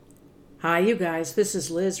Hi, you guys. This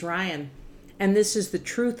is Liz Ryan, and this is the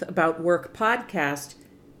Truth About Work podcast,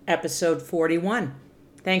 episode 41.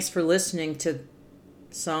 Thanks for listening to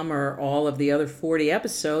some or all of the other 40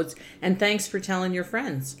 episodes, and thanks for telling your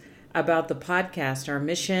friends about the podcast. Our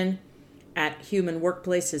mission at Human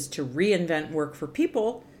Workplace is to reinvent work for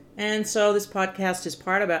people, and so this podcast is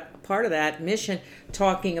part of that mission,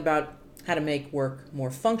 talking about how to make work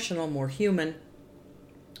more functional, more human,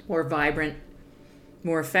 more vibrant,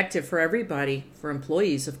 more effective for everybody, for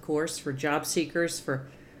employees, of course, for job seekers, for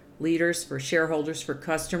leaders, for shareholders, for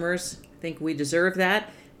customers. I think we deserve that.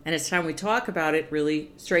 And it's time we talk about it really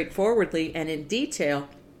straightforwardly and in detail,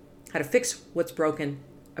 how to fix what's broken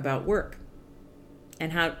about work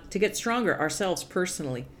and how to get stronger ourselves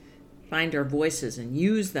personally, find our voices and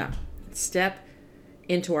use them, step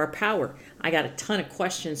into our power. I got a ton of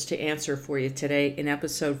questions to answer for you today in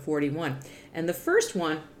episode 41. And the first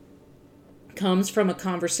one comes from a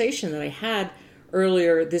conversation that I had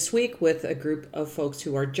earlier this week with a group of folks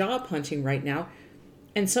who are job hunting right now.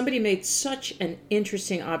 And somebody made such an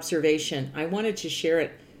interesting observation. I wanted to share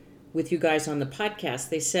it with you guys on the podcast.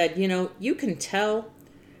 They said, you can tell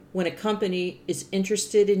when a company is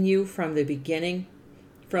interested in you from the beginning,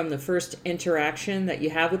 from the first interaction that you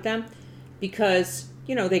have with them, because,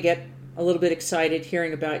 they get a little bit excited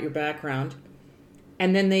hearing about your background,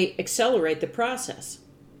 and then they accelerate the process.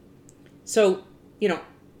 So,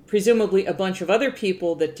 presumably a bunch of other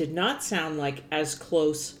people that did not sound like as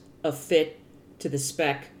close a fit to the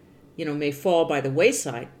spec, may fall by the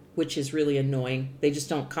wayside, which is really annoying. They just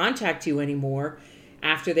don't contact you anymore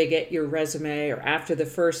after they get your resume or after the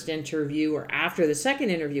first interview or after the second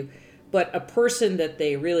interview. But a person that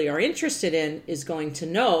they really are interested in is going to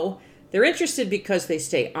know they're interested because they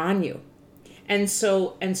stay on you. And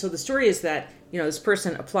so the story is that, this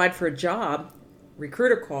person applied for a job,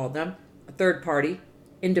 recruiter called them, a third party,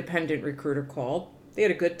 independent recruiter called. They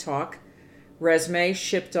had a good talk. Resume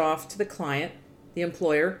shipped off to the client, the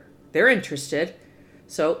employer. They're interested.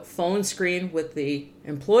 So phone screen with the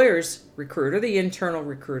employer's recruiter, the internal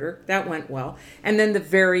recruiter. That went well. And then the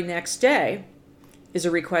very next day is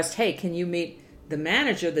a request, hey, can you meet the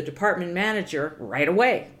manager, the department manager, right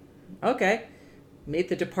away? Okay. Meet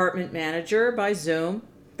the department manager by Zoom.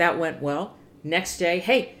 That went well. Next day,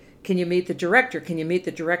 hey, can you meet the director? Can you meet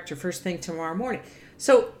the director first thing tomorrow morning?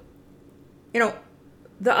 So, the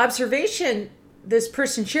observation this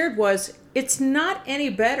person shared was it's not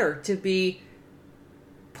any better to be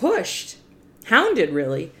pushed, hounded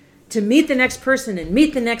really, to meet the next person and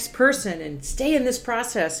meet the next person and stay in this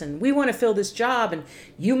process and we want to fill this job and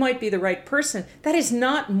you might be the right person. That is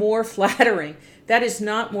not more flattering. That is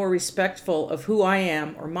not more respectful of who I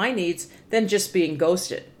am or my needs than just being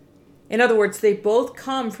ghosted. In other words, they both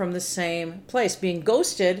come from the same place. Being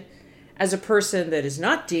ghosted as a person that is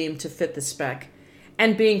not deemed to fit the spec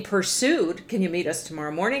and being pursued. Can you meet us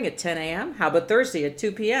tomorrow morning at 10 a.m.? How about Thursday at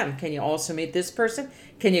 2 p.m.? Can you also meet this person?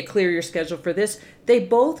 Can you clear your schedule for this? They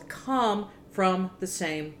both come from the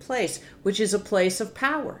same place, which is a place of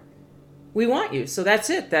power. We want you. So that's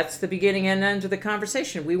it. That's the beginning and end of the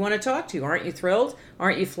conversation. We want to talk to you. Aren't you thrilled?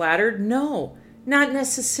 Aren't you flattered? No, not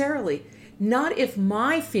necessarily. Not if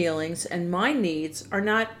my feelings and my needs are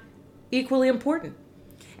not equally important.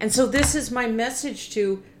 And so this is my message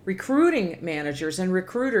to recruiting managers and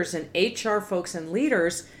recruiters and HR folks and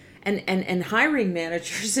leaders and hiring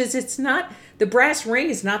managers is it's not, the brass ring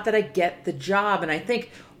is not that I get the job. And I think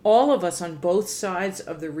all of us on both sides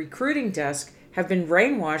of the recruiting desk have been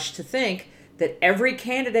brainwashed to think that every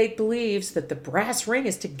candidate believes that the brass ring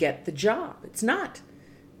is to get the job. It's not.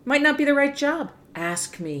 Might not be the right job.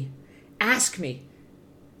 Ask me. Ask me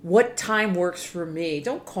what time works for me.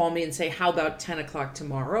 Don't call me and say, how about 10 o'clock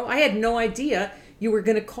tomorrow? I had no idea you were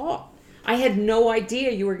going to call. I had no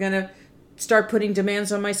idea you were going to start putting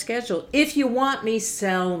demands on my schedule. If you want me,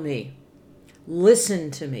 sell me.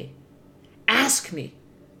 Listen to me. Ask me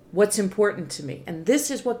what's important to me. And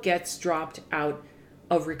this is what gets dropped out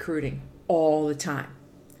of recruiting all the time.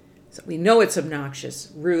 So we know it's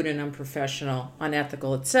obnoxious, rude and unprofessional,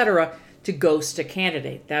 unethical, etc., to ghost a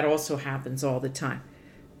candidate. That also happens all the time.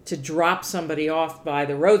 To drop somebody off by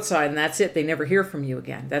the roadside and that's it, they never hear from you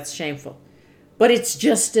again. That's shameful. But it's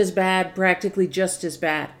just as bad, practically just as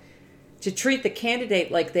bad, to treat the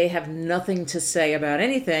candidate like they have nothing to say about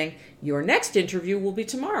anything. Your next interview will be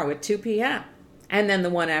tomorrow at 2 p.m. And then the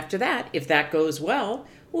one after that, if that goes well,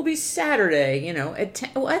 will be Saturday, at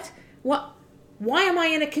 10. What? Why am I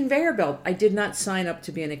in a conveyor belt? I did not sign up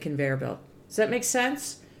to be in a conveyor belt. Does that make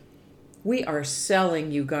sense? We are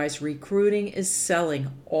selling, you guys. Recruiting is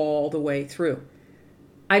selling all the way through.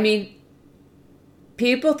 I mean,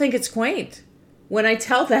 people think it's quaint when I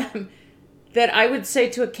tell them that I would say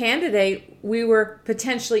to a candidate we were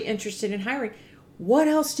potentially interested in hiring, what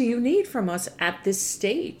else do you need from us at this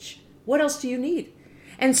stage? What else do you need?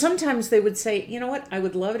 And sometimes they would say, you know what, I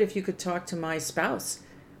would love it if you could talk to my spouse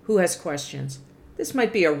who has questions. This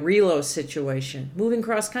might be a relo situation, moving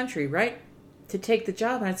cross country, right? To take the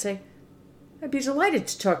job. And I'd say, I'd be delighted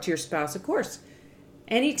to talk to your spouse, of course.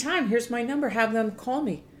 Anytime, here's my number, have them call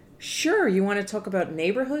me. Sure, you want to talk about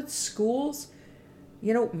neighborhoods, schools,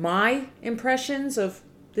 my impressions of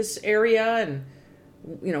this area and,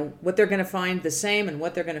 what they're going to find the same and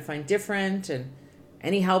what they're going to find different and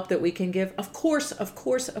any help that we can give. Of course,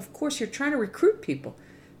 you're trying to recruit people.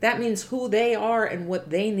 That means who they are and what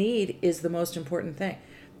they need is the most important thing.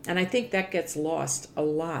 And I think that gets lost a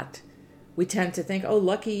lot. We tend to think, oh,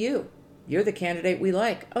 lucky you. You're the candidate we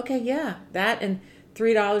like. Okay, yeah, that and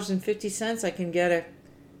 $3.50 I can get a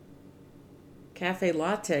cafe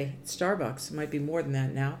latte at Starbucks. It might be more than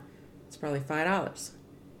that now. It's probably $5.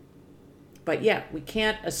 But yeah, we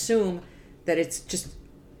can't assume that it's just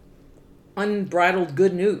unbridled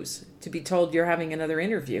good news to be told you're having another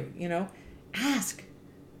interview. Ask,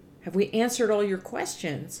 have we answered all your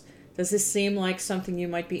questions? Does this seem like something you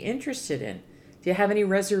might be interested in? Do you have any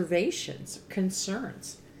reservations,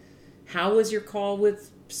 concerns? How was your call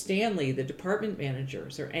with Stanley, the department manager?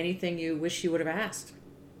 Is there anything you wish you would have asked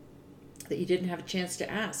that you didn't have a chance to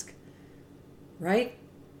ask? Right?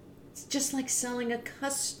 It's just like selling a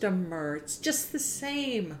customer. It's just the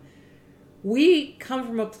same. We come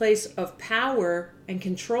from a place of power and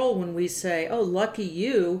control when we say, oh, lucky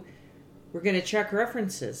you, we're going to check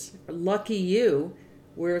references. Lucky you,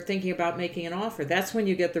 we're thinking about making an offer. That's when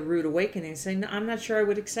you get the rude awakening saying, no, I'm not sure I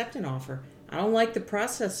would accept an offer. I don't like the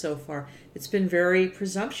process so far. It's been very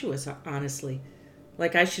presumptuous, honestly.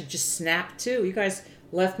 Like I should just snap too. You guys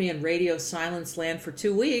left me in radio silence land for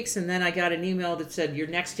 2 weeks, and then I got an email that said, your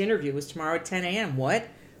next interview is tomorrow at 10 a.m. What?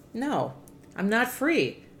 No, I'm not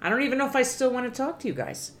free. I don't even know if I still want to talk to you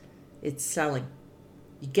guys. It's selling.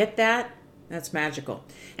 You get that? That's magical.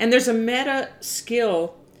 And there's a meta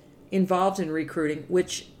skill involved in recruiting,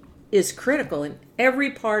 which is critical in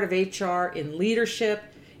every part of HR, in leadership,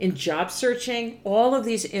 in job searching. All of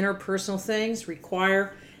these interpersonal things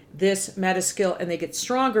require this meta skill, and they get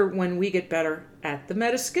stronger when we get better at the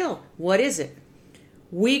meta skill. What is it?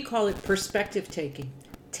 We call it perspective taking.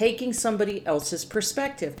 Taking somebody else's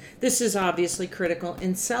perspective. This is obviously critical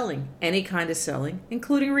in selling, any kind of selling,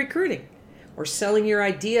 including recruiting, or selling your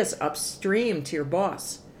ideas upstream to your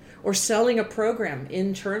boss, or selling a program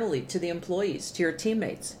internally to the employees, to your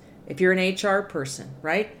teammates. If you're an HR person,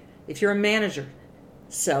 right? If you're a manager,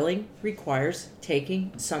 selling requires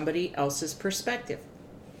taking somebody else's perspective.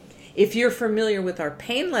 If you're familiar with our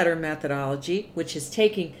pain letter methodology, which is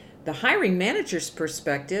taking the hiring manager's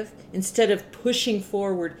perspective, instead of pushing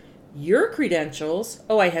forward your credentials,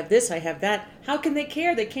 oh, I have this, I have that. How can they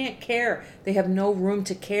care? They can't care. They have no room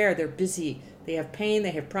to care. They're busy. They have pain.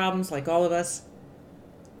 They have problems like all of us.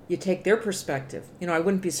 You take their perspective. I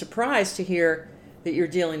wouldn't be surprised to hear that you're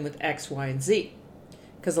dealing with X, Y, and Z,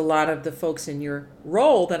 because a lot of the folks in your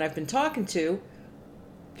role that I've been talking to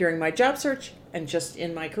during my job search and just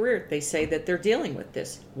in my career, they say that they're dealing with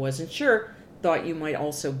this. Wasn't sure. Thought you might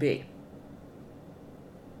also be.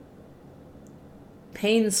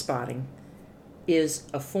 Pain spotting is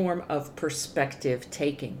a form of perspective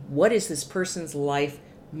taking. What is this person's life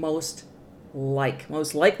most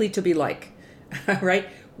likely to be like? Right?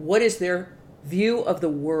 What is their view of the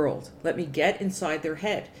world? Let me get inside their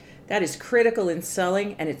head. That is critical in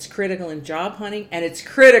selling, and it's critical in job hunting, and it's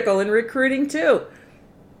critical in recruiting too.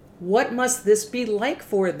 What must this be like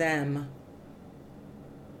for them?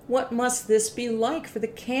 What must this be like for the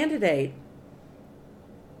candidate?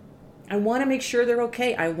 I want to make sure they're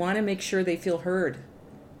okay. I want to make sure they feel heard.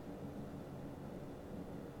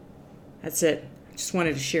 That's it. I just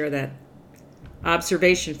wanted to share that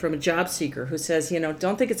observation from a job seeker who says,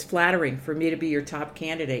 don't think it's flattering for me to be your top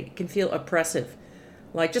candidate. It can feel oppressive.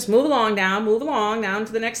 Like, just move along down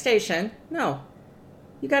to the next station. No.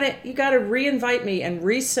 You gotta re-invite me and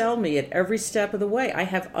resell me at every step of the way. I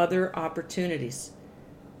have other opportunities.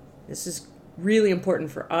 This is really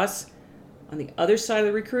important for us on the other side of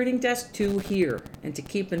the recruiting desk to hear and to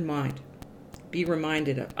keep in mind. Be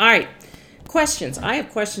reminded of. All right, questions. I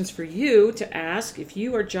have questions for you to ask if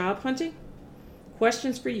you are job hunting.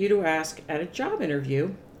 Questions for you to ask at a job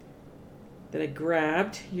interview that I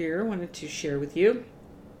grabbed here, wanted to share with you.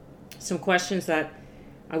 Some questions that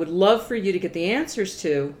I would love for you to get the answers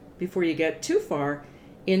to before you get too far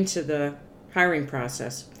into the hiring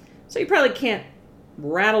process. So you probably can't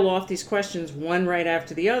rattle off these questions one right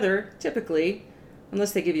after the other, typically,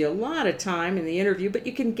 unless they give you a lot of time in the interview, but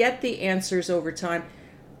you can get the answers over time,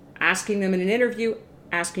 asking them in an interview,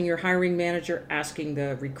 asking your hiring manager, asking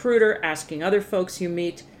the recruiter, asking other folks you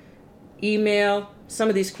meet, email. Some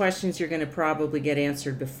of these questions you're going to probably get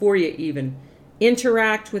answered before you even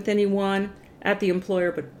interact with anyone at the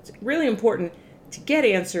employer, but it's really important to get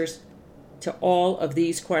answers to all of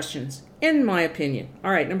these questions, in my opinion.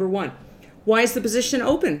 All right, number one, why is the position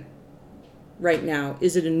open right now?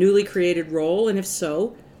 Is it a newly created role? And if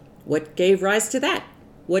so, what gave rise to that?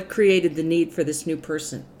 What created the need for this new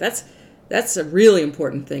person? That's a really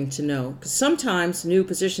important thing to know, because sometimes new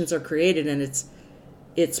positions are created and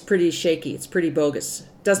it's pretty shaky. It's pretty bogus.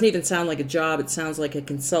 It doesn't even sound like a job. It sounds like a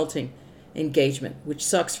consulting engagement, which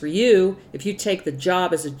sucks for you if you take the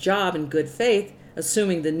job as a job in good faith,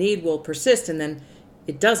 assuming the need will persist, and then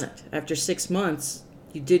it doesn't. After 6 months,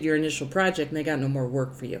 you did your initial project and they got no more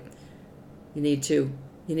work for you. You need to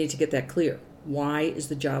get that clear. Why is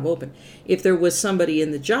the job open? If there was somebody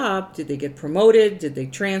in the job, did they get promoted? Did they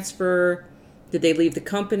transfer? Did they leave the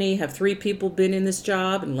company? Have 3 people been in this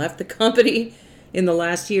job and left the company in the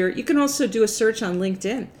last year? You can also do a search on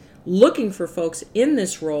LinkedIn looking for folks in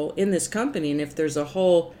this role, in this company. And if there's a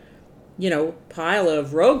whole, pile of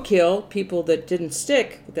roadkill, people that didn't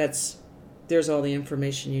stick, there's all the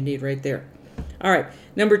information you need right there. All right.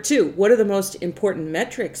 Number 2, what are the most important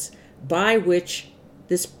metrics by which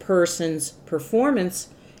this person's performance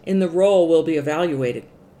in the role will be evaluated?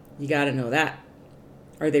 You got to know that.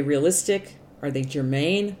 Are they realistic? Are they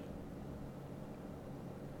germane?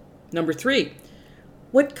 Number 3,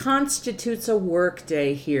 what constitutes a work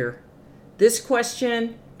day here? This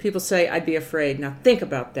question, people say, I'd be afraid. Now think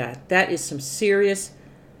about that. That is some serious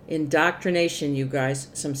indoctrination, you guys,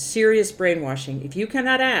 some serious brainwashing. If you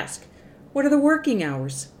cannot ask, what are the working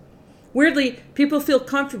hours? Weirdly, people feel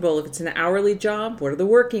comfortable if it's an hourly job. What are the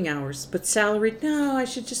working hours? But salaried, no, I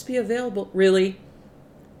should just be available. Really?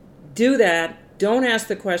 Do that. Don't ask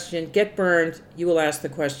the question. Get burned. You will ask the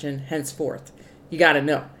question henceforth. You got to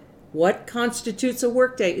know. What constitutes a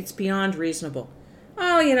workday? It's beyond reasonable.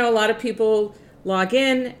 Oh, a lot of people log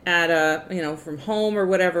in at, from home or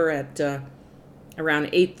whatever at around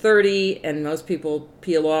 8:30, and most people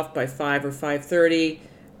peel off by 5 or 5:30.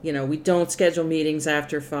 We don't schedule meetings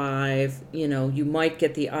after 5. You might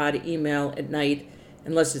get the odd email at night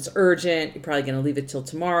unless it's urgent. You're probably going to leave it till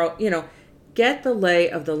tomorrow. Get the lay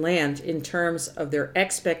of the land in terms of their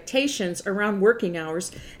expectations around working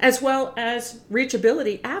hours, as well as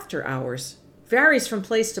reachability after hours. Varies from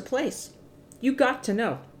place to place. You got to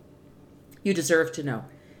know. You deserve to know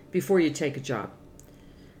before you take a job.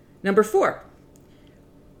 Number 4,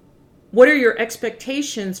 what are your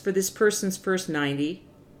expectations for this person's first 90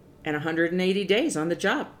 and 180 days on the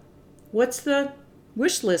job? What's the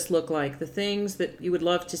wish list look like? The things that you would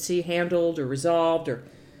love to see handled or resolved or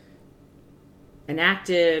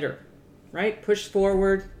enacted or, pushed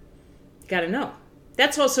forward? You got to know.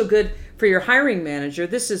 That's also good for your hiring manager.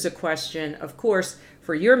 This is a question, of course,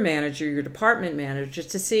 for your manager, your department manager,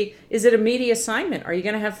 to see, is it a meaty assignment? Are you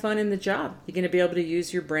going to have fun in the job? You're going to be able to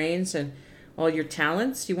use your brains and all your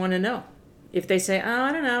talents? You want to know. If they say, oh,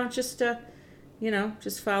 I don't know, just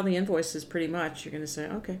file the invoices pretty much, you're going to say,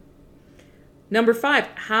 okay. Number 5,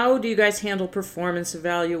 how do you guys handle performance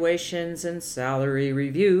evaluations and salary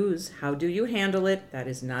reviews? How do you handle it? That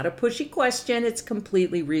is not a pushy question. It's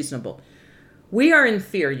completely reasonable. We are in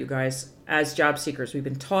fear, you guys, as job seekers. We've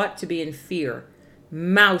been taught to be in fear.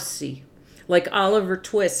 Mousy. Like Oliver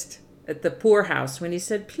Twist at the poorhouse when he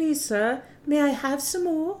said, please, sir, may I have some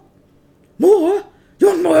more? More? You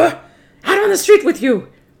want more? Out on the street with you!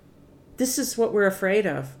 This is what we're afraid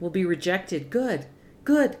of. We'll be rejected. Good.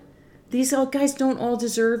 These guys don't all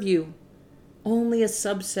deserve you. Only a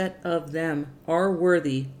subset of them are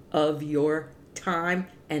worthy of your time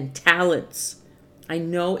and talents. I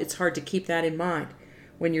know it's hard to keep that in mind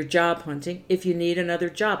when you're job hunting if you need another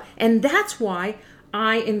job. And that's why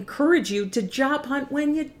I encourage you to job hunt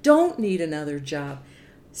when you don't need another job.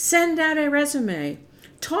 Send out a resume.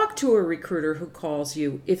 Talk to a recruiter who calls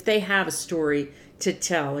you if they have a story to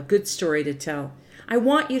tell, a good story to tell. I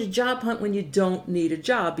want you to job hunt when you don't need a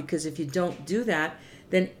job, because if you don't do that,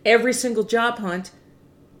 then every single job hunt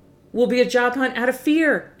will be a job hunt out of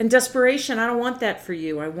fear and desperation. I don't want that for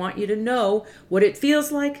you. I want you to know what it feels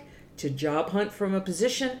like to job hunt from a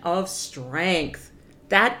position of strength.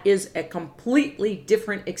 That is a completely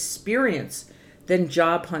different experience than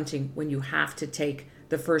job hunting when you have to take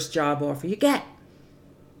the first job offer you get.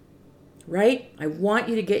 Right? I want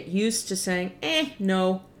you to get used to saying,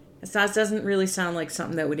 no, that doesn't really sound like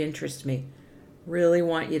something that would interest me. Really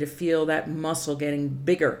want you to feel that muscle getting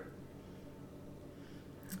bigger.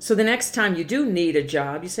 So the next time you do need a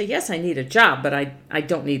job, you say, yes, I need a job, but I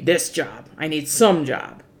don't need this job. I need some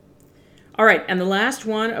job. All right, and the last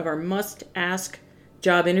one of our must-ask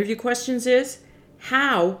job interview questions is,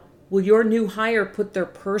 how will your new hire put their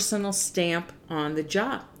personal stamp on the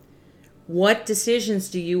job? What decisions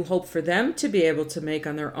do you hope for them to be able to make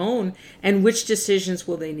on their own? And which decisions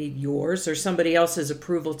will they need yours or somebody else's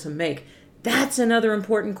approval to make? That's another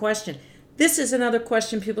important question. This is another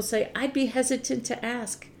question people say, I'd be hesitant to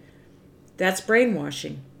ask. That's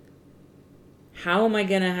brainwashing. How am I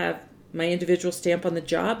going to have my individual stamp on the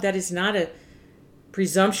job? That is not a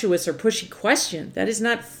presumptuous or pushy question. That is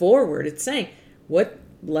not forward. It's saying, what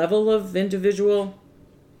level of individual,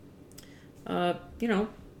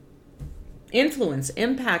 influence,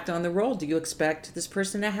 impact on the role do you expect this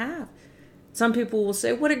person to have? Some people will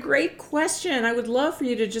say, what a great question. I would love for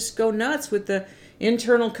you to just go nuts with the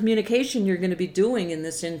internal communication you're going to be doing in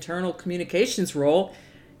this internal communications role.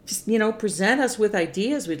 Just, present us with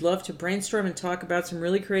ideas. We'd love to brainstorm and talk about some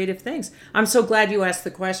really creative things. I'm so glad you asked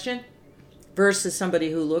the question. Versus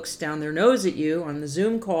somebody who looks down their nose at you on the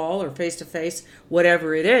Zoom call or face-to-face,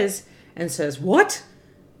 whatever it is, and says, what?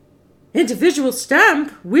 Individual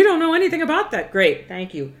stamp? We don't know anything about that. Great.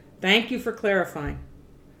 Thank you. Thank you for clarifying.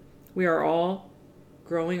 We are all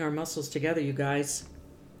growing our muscles together, you guys.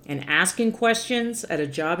 And asking questions at a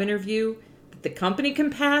job interview that the company can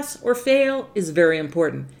pass or fail is very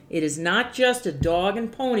important. It is not just a dog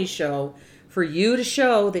and pony show for you to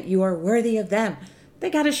show that you are worthy of them. They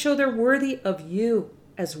got to show they're worthy of you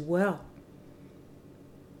as well.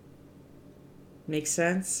 Make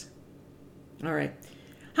sense? All right.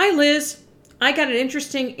 Hi, Liz. I got an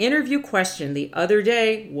interesting interview question the other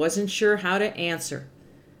day. Wasn't sure how to answer.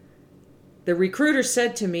 The recruiter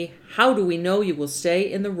said to me, how do we know you will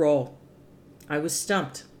stay in the role? I was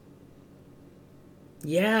stumped.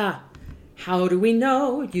 Yeah. How do we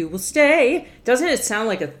know you will stay? Doesn't it sound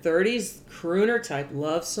like a 30s crooner type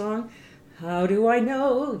love song? How do I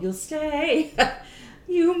know you'll stay?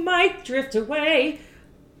 You might drift away.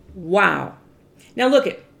 Wow. Now look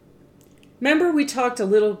it. Remember we talked a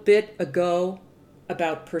little bit ago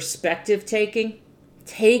about perspective taking?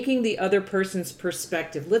 Taking the other person's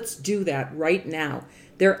perspective. Let's do that right now.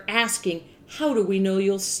 They're asking, how do we know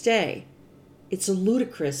you'll stay? It's a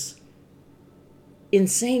ludicrous,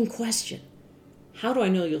 insane question. How do I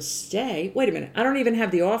know you'll stay? Wait a minute. I don't even have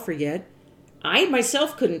the offer yet. I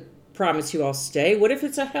myself couldn't promise you I'll stay. What if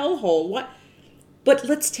it's a hellhole? What? But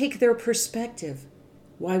let's take their perspective.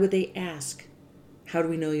 Why would they ask? How do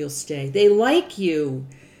we know you'll stay? They like you.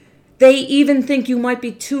 They even think you might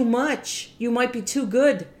be too much. You might be too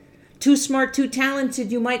good, too smart, too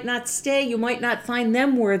talented. You might not stay. You might not find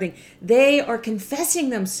them worthy. They are confessing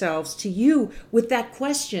themselves to you with that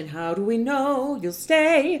question. How do we know you'll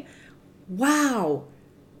stay? Wow.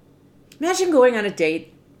 Imagine going on a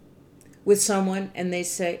date with someone and they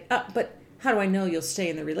say, but how do I know you'll stay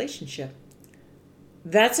in the relationship?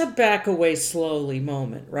 That's a back away slowly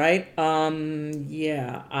moment, right?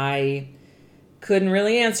 Yeah, I couldn't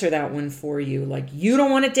really answer that one for you. Like, you don't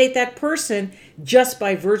want to date that person just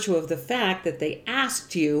by virtue of the fact that they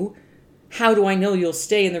asked you, how do I know you'll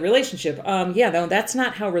stay in the relationship? No, that's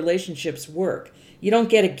not how relationships work. You don't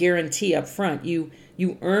get a guarantee up front. You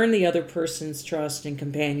earn the other person's trust and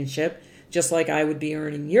companionship, just like I would be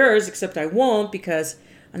earning yours, except I won't because,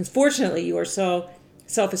 unfortunately, you are so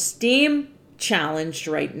self-esteem challenged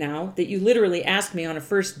right now that you literally asked me on a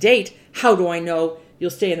first date, how do I know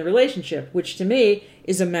you'll stay in the relationship? Which to me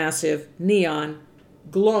is a massive neon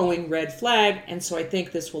glowing red flag. And so I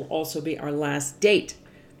think this will also be our last date.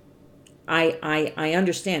 I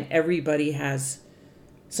understand everybody has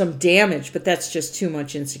some damage, but that's just too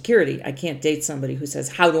much insecurity. I can't date somebody who says,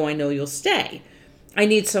 how do I know you'll stay? I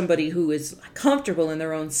need somebody who is comfortable in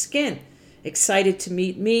their own skin, excited to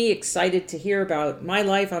meet me, excited to hear about my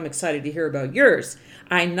life. I'm excited to hear about yours.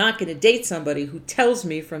 I'm not going to date somebody who tells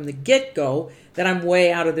me from the get-go that I'm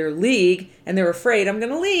way out of their league and they're afraid I'm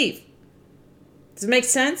going to leave. Does it make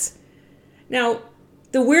sense? Now,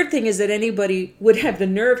 the weird thing is that anybody would have the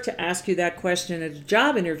nerve to ask you that question at a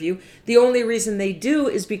job interview. The only reason they do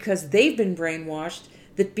is because they've been brainwashed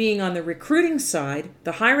that being on the recruiting side,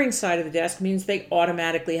 the hiring side of the desk, means they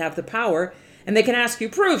automatically have the power and they can ask you,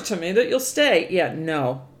 prove to me that you'll stay. Yeah,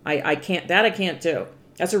 no, I can't. That I can't do.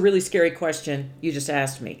 That's a really scary question you just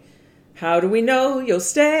asked me. How do we know you'll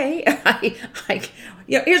stay?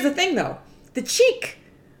 Here's the thing, though. The cheek,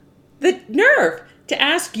 the nerve to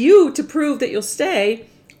ask you to prove that you'll stay.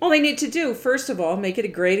 All I need to do, first of all, make it a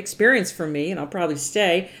great experience for me, and I'll probably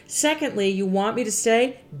stay. Secondly, you want me to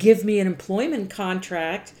stay? Give me an employment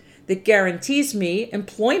contract that guarantees me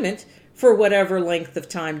employment for whatever length of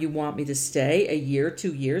time you want me to stay, a year,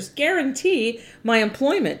 2 years, guarantee my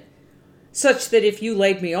employment, such that if you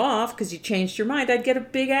laid me off because you changed your mind, I'd get a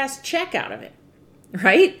big ass check out of it,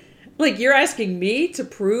 right? Like, you're asking me to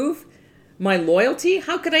prove my loyalty?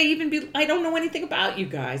 How could I don't know anything about you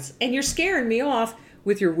guys. And you're scaring me off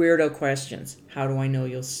with your weirdo questions. How do I know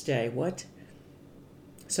you'll stay? What?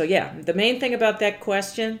 So yeah, the main thing about that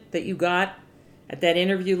question that you got at that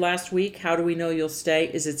interview last week, how do we know you'll stay,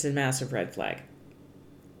 is it's a massive red flag.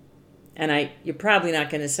 And you're probably not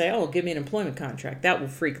going to say, oh, give me an employment contract. That will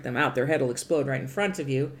freak them out. Their head will explode right in front of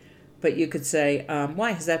you. But you could say,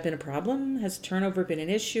 why? Has that been a problem? Has turnover been an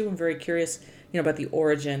issue? I'm very curious, about the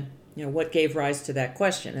origin, what gave rise to that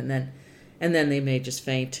question. And then they may just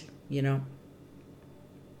faint,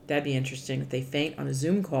 That'd be interesting. If they faint on a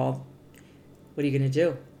Zoom call, what are you going to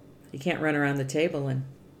do? You can't run around the table and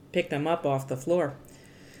pick them up off the floor.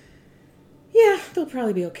 Yeah, they'll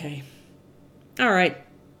probably be okay. All right.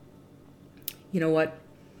 You know what?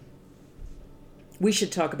 We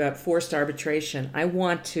should talk about forced arbitration. I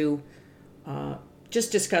want to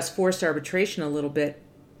just discuss forced arbitration a little bit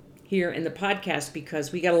here in the podcast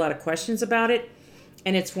because we got a lot of questions about it.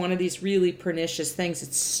 And it's one of these really pernicious things.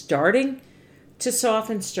 It's starting to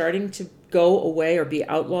soften, starting to go away or be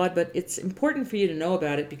outlawed. But it's important for you to know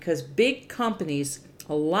about it because big companies,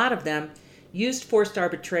 a lot of them, used forced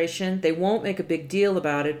arbitration. They won't make a big deal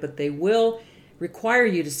about it, but they will require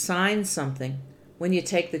you to sign something when you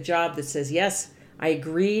take the job that says, yes, I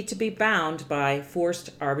agree to be bound by forced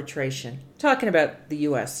arbitration. Talking about the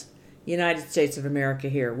U.S., United States of America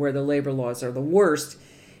here, where the labor laws are the worst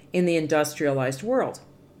in the industrialized world.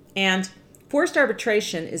 And forced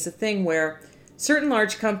arbitration is a thing where certain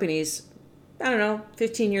large companies,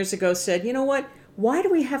 15 years ago said, you know what? Why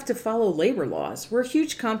do we have to follow labor laws? We're a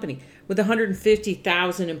huge company with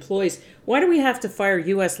 150,000 employees. Why do we have to fire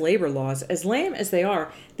U.S. labor laws? As lame as they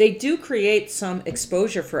are, they do create some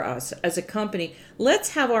exposure for us as a company. Let's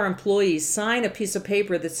have our employees sign a piece of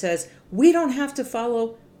paper that says we don't have to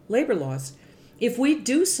follow labor laws. If we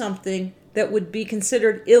do something that would be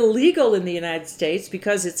considered illegal in the United States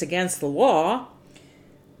because it's against the law,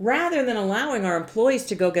 rather than allowing our employees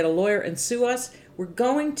to go get a lawyer and sue us, we're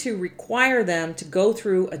going to require them to go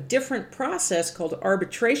through a different process called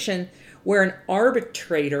arbitration, where an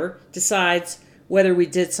arbitrator decides whether we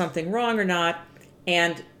did something wrong or not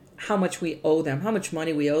and how much we owe them, how much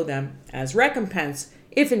money we owe them as recompense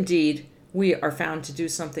if indeed we are found to do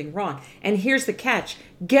something wrong. And here's the catch.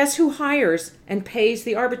 Guess who hires and pays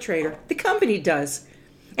the arbitrator? The company does.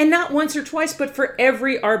 And not once or twice, but for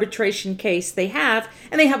every arbitration case they have.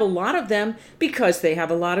 And they have a lot of them because they have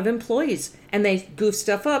a lot of employees. And they goof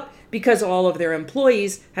stuff up because all of their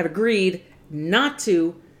employees have agreed not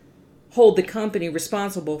to hold the company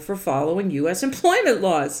responsible for following U.S. employment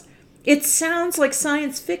laws. It sounds like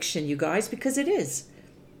science fiction, you guys, because it is.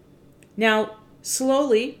 Now,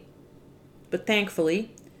 slowly, but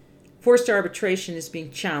thankfully, forced arbitration is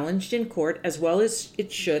being challenged in court as well as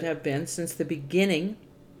it should have been since the beginning.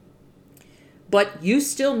 But you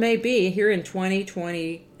still may be, here in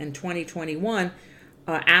 2020 and 2021,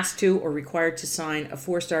 asked to or required to sign a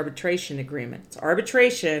forced arbitration agreement. It's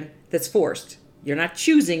arbitration that's forced. You're not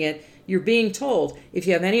choosing it. You're being told if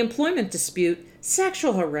you have any employment dispute,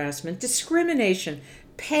 sexual harassment, discrimination,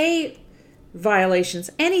 pay violations,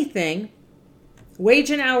 anything,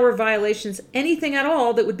 wage and hour violations, anything at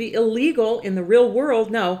all that would be illegal in the real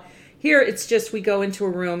world. No, here it's just we go into a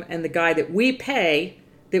room and the guy that we pay,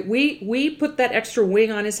 that we put that extra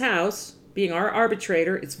wing on his house, being our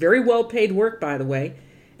arbitrator. It's very well paid work, by the way.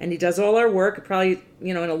 And he does all our work. Probably,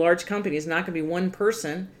 in a large company, it's not going to be one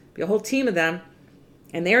person, be a whole team of them.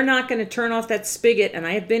 And they're not going to turn off that spigot. And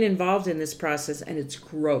I have been involved in this process, and it's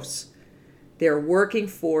gross. They're working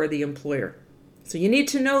for the employer. So you need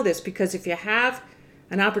to know this, because if you have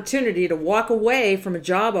an opportunity to walk away from a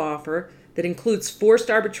job offer that includes forced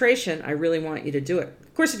arbitration, I really want you to do it.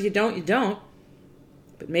 Of course, if you don't, you don't.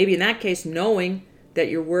 But maybe in that case, knowing that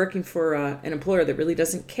you're working for an employer that really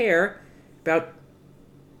doesn't care about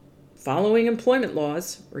following employment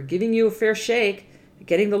laws or giving you a fair shake,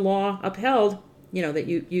 getting the law upheld, that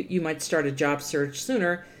you might start a job search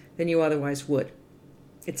sooner than you otherwise would.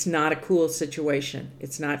 It's not a cool situation.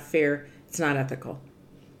 It's not fair. It's not ethical.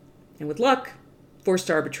 And with luck,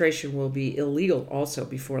 forced arbitration will be illegal also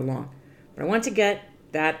before long. But I want to get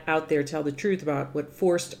that out there, tell the truth about what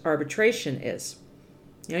forced arbitration is.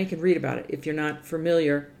 You can read about it. If you're not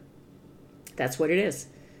familiar, that's what it is.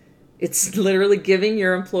 It's literally giving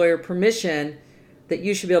your employer permission that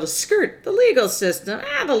you should be able to skirt the legal system.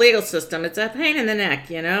 The legal system, it's a pain in the neck,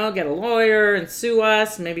 get a lawyer and sue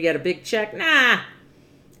us, maybe get a big check. Nah.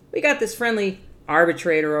 We got this friendly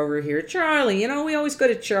arbitrator over here. Charlie, we always go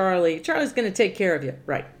to Charlie. Charlie's going to take care of you.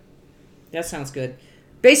 Right. That sounds good.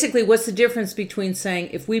 Basically, what's the difference between saying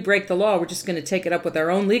if we break the law, we're just going to take it up with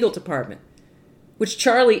our own legal department, which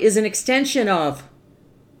Charlie is an extension of.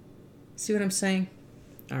 See what I'm saying?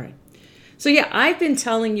 All right. So yeah, I've been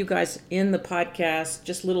telling you guys in the podcast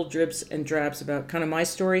just little dribs and drabs about kind of my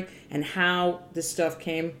story and how this stuff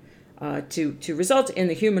came to result in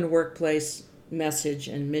the human workplace message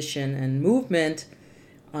and mission and movement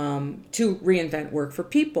to reinvent work for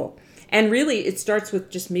people. And really, it starts with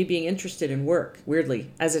just me being interested in work,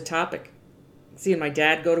 weirdly, as a topic. Seeing my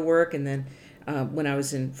dad go to work, and then when I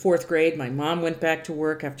was in 4th grade, my mom went back to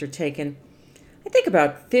work after taking, I think,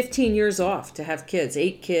 about 15 years off to have kids,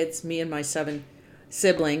 8 kids, me and my 7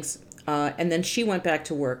 siblings. And then she went back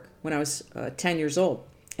to work when I was 10 years old.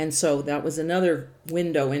 And so that was another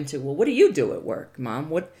window into, well, what do you do at work, Mom?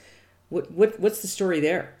 What's the story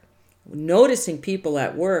there? Noticing people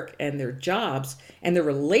at work and their jobs and their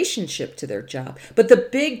relationship to their job. But the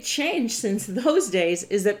big change since those days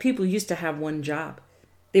is that people used to have one job.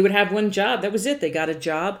 They would have one job. That was it. They got a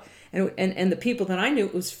job. And the people that I knew,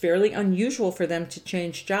 it was fairly unusual for them to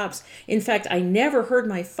change jobs. In fact, I never heard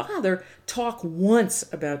my father talk once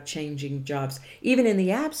about changing jobs, even in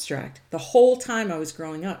the abstract, the whole time I was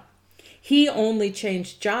growing up. He only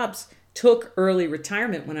changed jobs, took early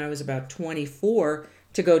retirement when I was about 24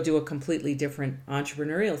 to go do a completely different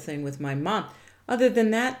entrepreneurial thing with my mom. Other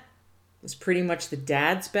than that, it was pretty much the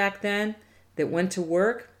dads back then that went to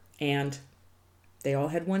work, and they all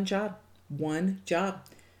had one job. One job.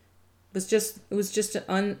 It was just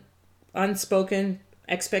an unspoken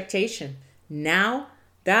expectation. Now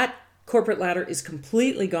that corporate ladder is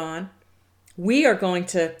completely gone. We are going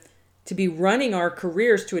to be running our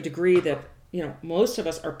careers to a degree that, most of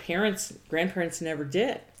us, our parents, grandparents never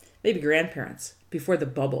did. Maybe grandparents before the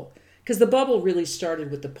bubble. Because the bubble really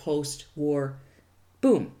started with the post-war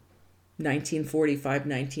boom, 1945,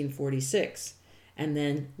 1946. And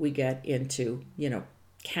then we get into,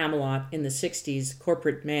 Camelot in the 60s,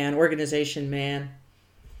 corporate man, organization man.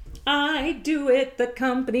 I do it the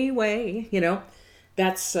company way.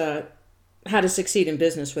 That's how to succeed in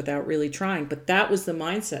business without really trying. But that was the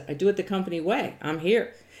mindset. I do it the company way. I'm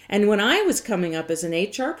here. And when I was coming up as an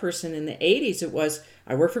HR person in the 80s, it was,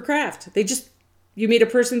 I work for Kraft. You meet a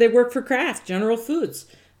person, they work for Kraft, General Foods,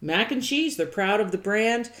 mac and cheese. They're proud of the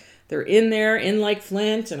brand. They're in like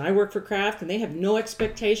Flint, and I work for Kraft, and they have no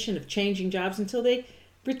expectation of changing jobs until they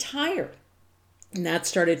retire. And that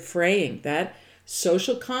started fraying. That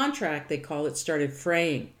social contract, they call it, started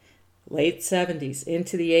fraying. Late 70s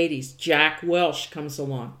into the 80s, Jack Welch comes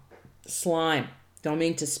along. Slime. Don't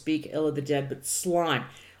mean to speak ill of the dead, but slime.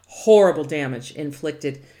 Horrible damage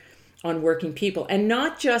inflicted on working people. And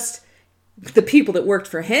not just the people that worked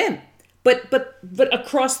for him, but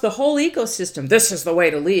across the whole ecosystem. This is the way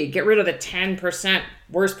to lead. Get rid of the 10%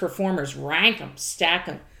 worst performers. Rank them. Stack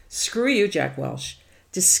them. Screw you, Jack Welch.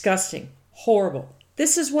 Disgusting. Horrible.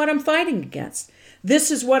 This is what I'm fighting against.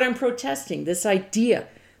 This is what I'm protesting. This idea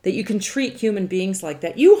that you can treat human beings like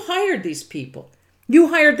that. You hired these people. You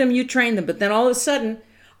hired them, you trained them, but then all of a sudden,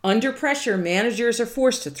 under pressure, managers are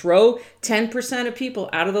forced to throw 10% of people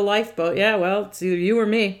out of the lifeboat. Yeah, well, it's either you or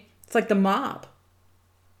me. It's like the mob.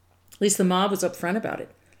 At least the mob was upfront about it.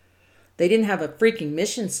 They didn't have a freaking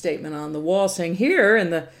mission statement on the wall saying, here in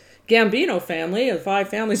the Gambino family, the 5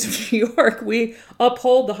 families of New York, we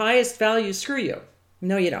uphold the highest values. Screw you.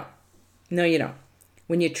 No, you don't. No, you don't.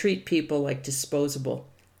 When you treat people like disposable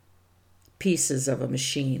pieces of a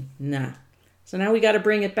machine, nah. So now we got to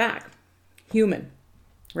bring it back. Human,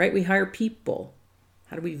 right? We hire people.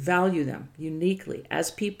 How do we value them uniquely as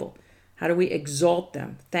people? How do we exalt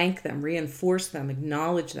them, thank them, reinforce them,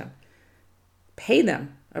 acknowledge them, pay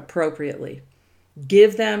them appropriately,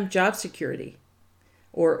 give them job security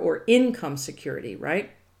or income security,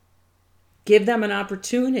 right? Give them an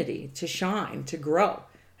opportunity to shine, to grow.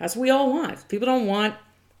 That's what we all want. People don't want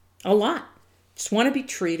a lot. Just want to be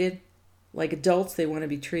treated like adults. They want to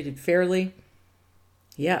be treated fairly.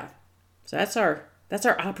 Yeah. So that's our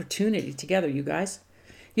opportunity together, you guys.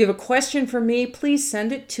 You have a question for me, please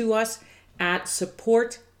send it to us at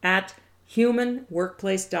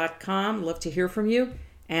support@humanworkplace.com. Love to hear from you,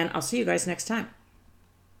 and I'll see you guys next time.